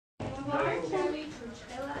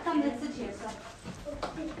Come, let's sit here.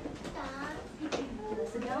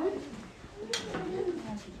 Let's sit down.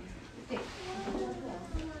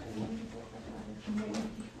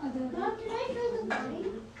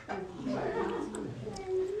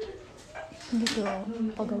 Dito,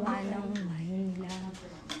 pagawaan ng bahay nila.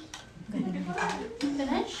 Ganito.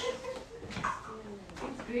 Finish?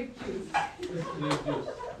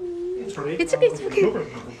 It's okay, it's okay.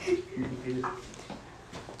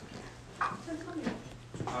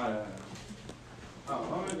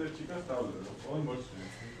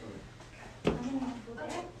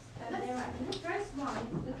 First one,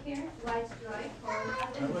 look here, light dry,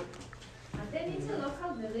 and then it's a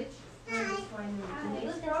local village where this wine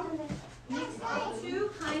originates from. Mix of two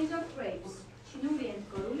kinds of grapes, Chinuri and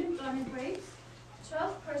Gorulin grapes,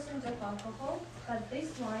 12% of alcohol, but this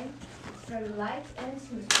wine is very light and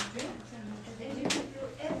smooth to drink, and you can feel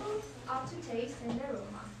apples up to taste and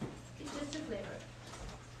aroma. It's just a flavor.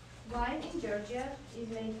 Wine in Georgia is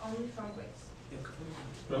made only from grapes.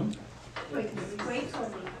 From? Grapes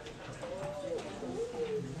only.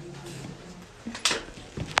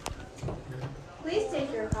 Please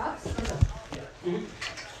take your cups.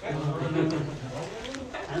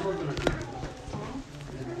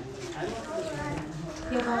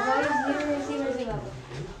 Your Baba is here. Where's the Baba?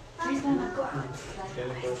 Where's Baba?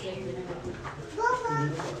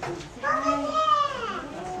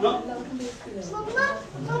 Go out.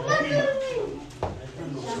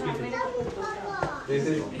 This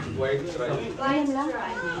is white dry. Light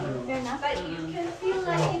dry. But you can feel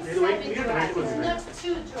like it's semi-dry. It's not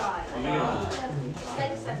too dry. It's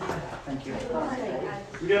like semi-dry. Thank you.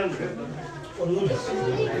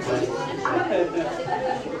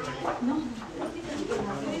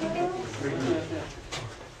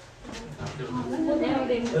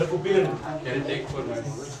 Can I take for my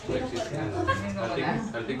mother? Like she's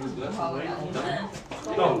I'll take this glass.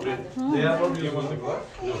 No, they are not. You want the glass?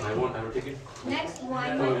 No, I won't. I will take it. Next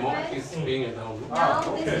wine, My my mom friend. is paying it now.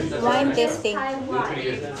 Now this is Wine tasting. Thai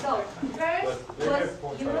wine. So first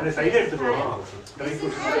was you know, this Side it to go. is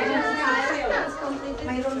original Thai. It's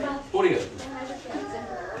completely 4 years.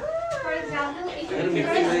 For example, if They're you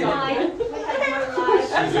mixing first it. wine, we have more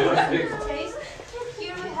light taste.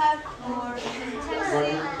 Here we have more intensive,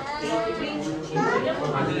 more rich.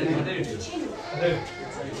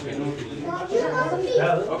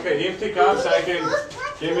 Okay, empty cups. I can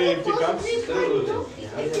give me empty cups.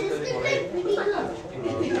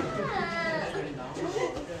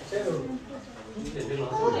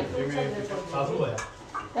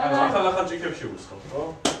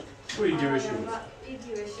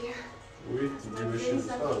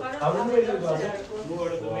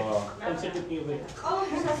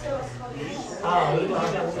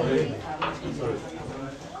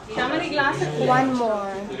 How many glasses? One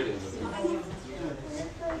more.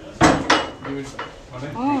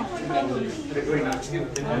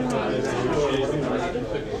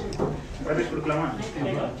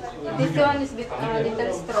 This one is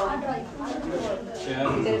little strong.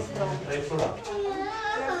 Little strong.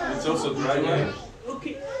 It's also dry wine.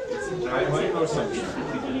 Dry wine or something?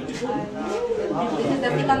 This is the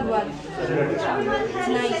second one. It's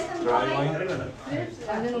nice. Dry wine. I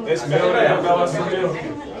don't know. Es mejor retrogaba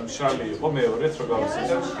Charlie. O mejor retrogaba.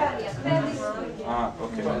 Ah,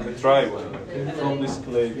 okay. Dry wine from this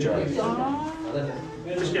clay jar. So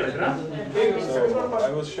I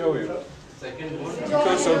will show you.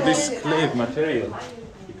 Because of this clay material.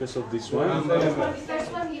 Because of this one.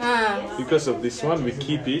 Ah. Because of this one, we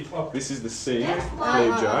keep it. This is the same clay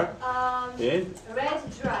jar. And Red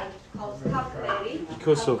dry called capillary.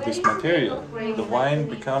 because of this material, the wine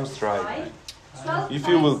becomes dry wine. If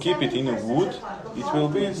you will keep it in a wood, it will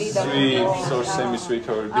be sweet or semi-sweet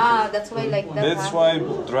or different. Ah, that's why like that. That's huh? why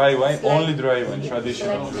dry wine, only dry wine,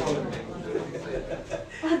 traditional.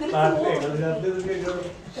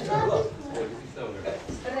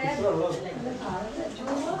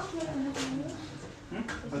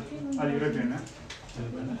 Are you ready now?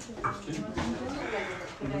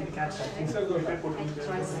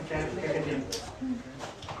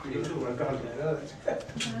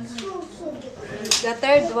 The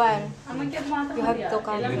third one. You have to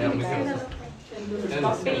count it.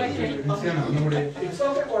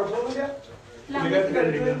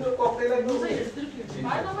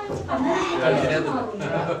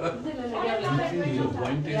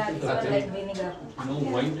 Wine Yeah, taste this one like vinegar. no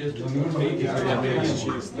wine taste.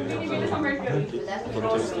 Cheese there.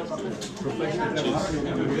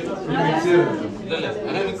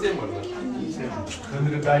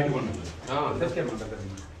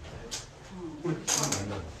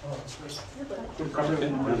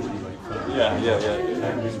 Yeah.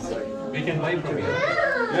 We can buy from here.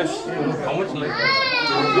 Yes. How much like?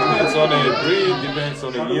 Depends on a breed, depends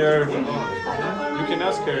on a year. You can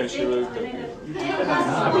ask her and she will tell you.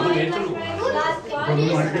 Last one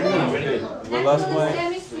is The last one.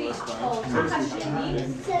 semi-sweet called Akasheni.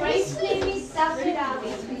 Grape's name is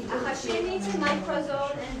Saperavi. Akasheni is a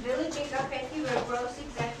microzone and village in Grabeh where grows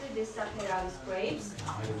exactly this Saperavi's grapes.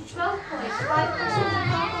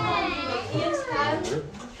 12.5% alcohol, European style,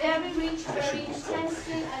 very rich, very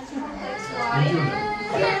intensive and complex wine.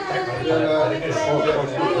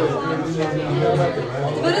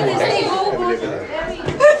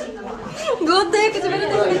 Good day, it's very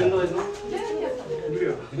tasty.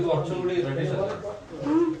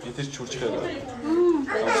 It is churchera.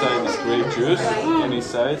 Outside is grape juice, and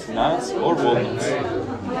inside nuts or walnuts.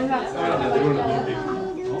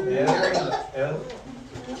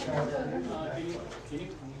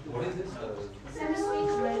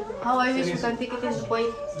 How I wish you can take it in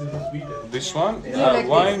Kuwait. This one,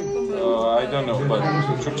 wine, I don't know, but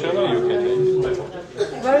churchera you can take.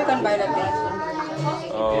 Where you can buy like that?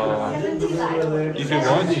 If you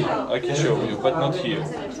want, I can show you, but not here.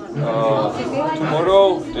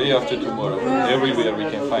 Tomorrow, day after tomorrow, everywhere we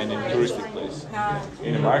can find in touristic place.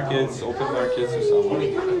 In the markets, open markets or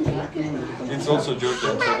somewhere. It's also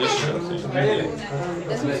Georgian traditional thing.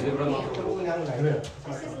 This is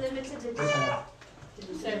limited edition.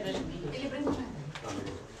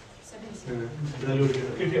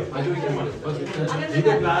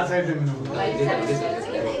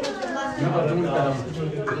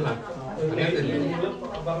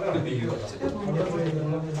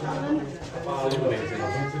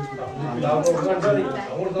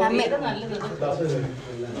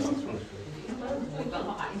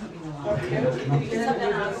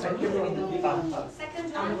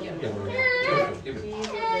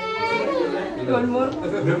 One more.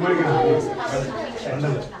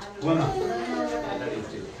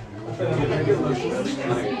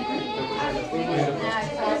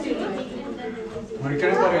 I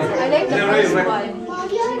like the first one.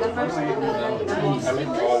 The first one.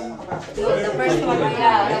 The first one,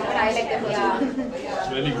 yeah. I like the first one. It's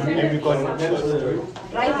really good because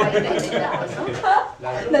Right.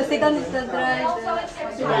 The second is the dried.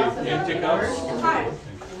 check out.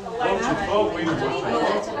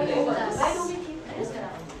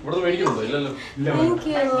 Thank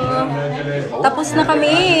you. Tapos na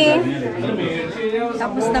kami.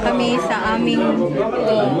 Tapos na kami sa aming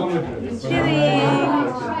sharing.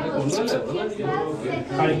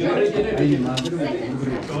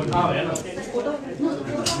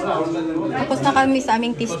 Tapos na kami sa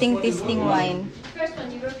aming tasting wine. First one,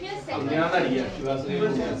 European, second.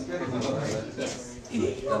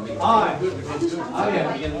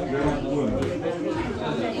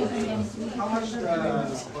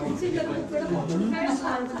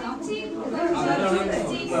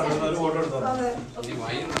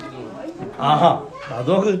 ആഹാ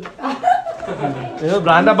അതൊക്കെ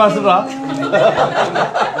brand അംബാസിഡറാ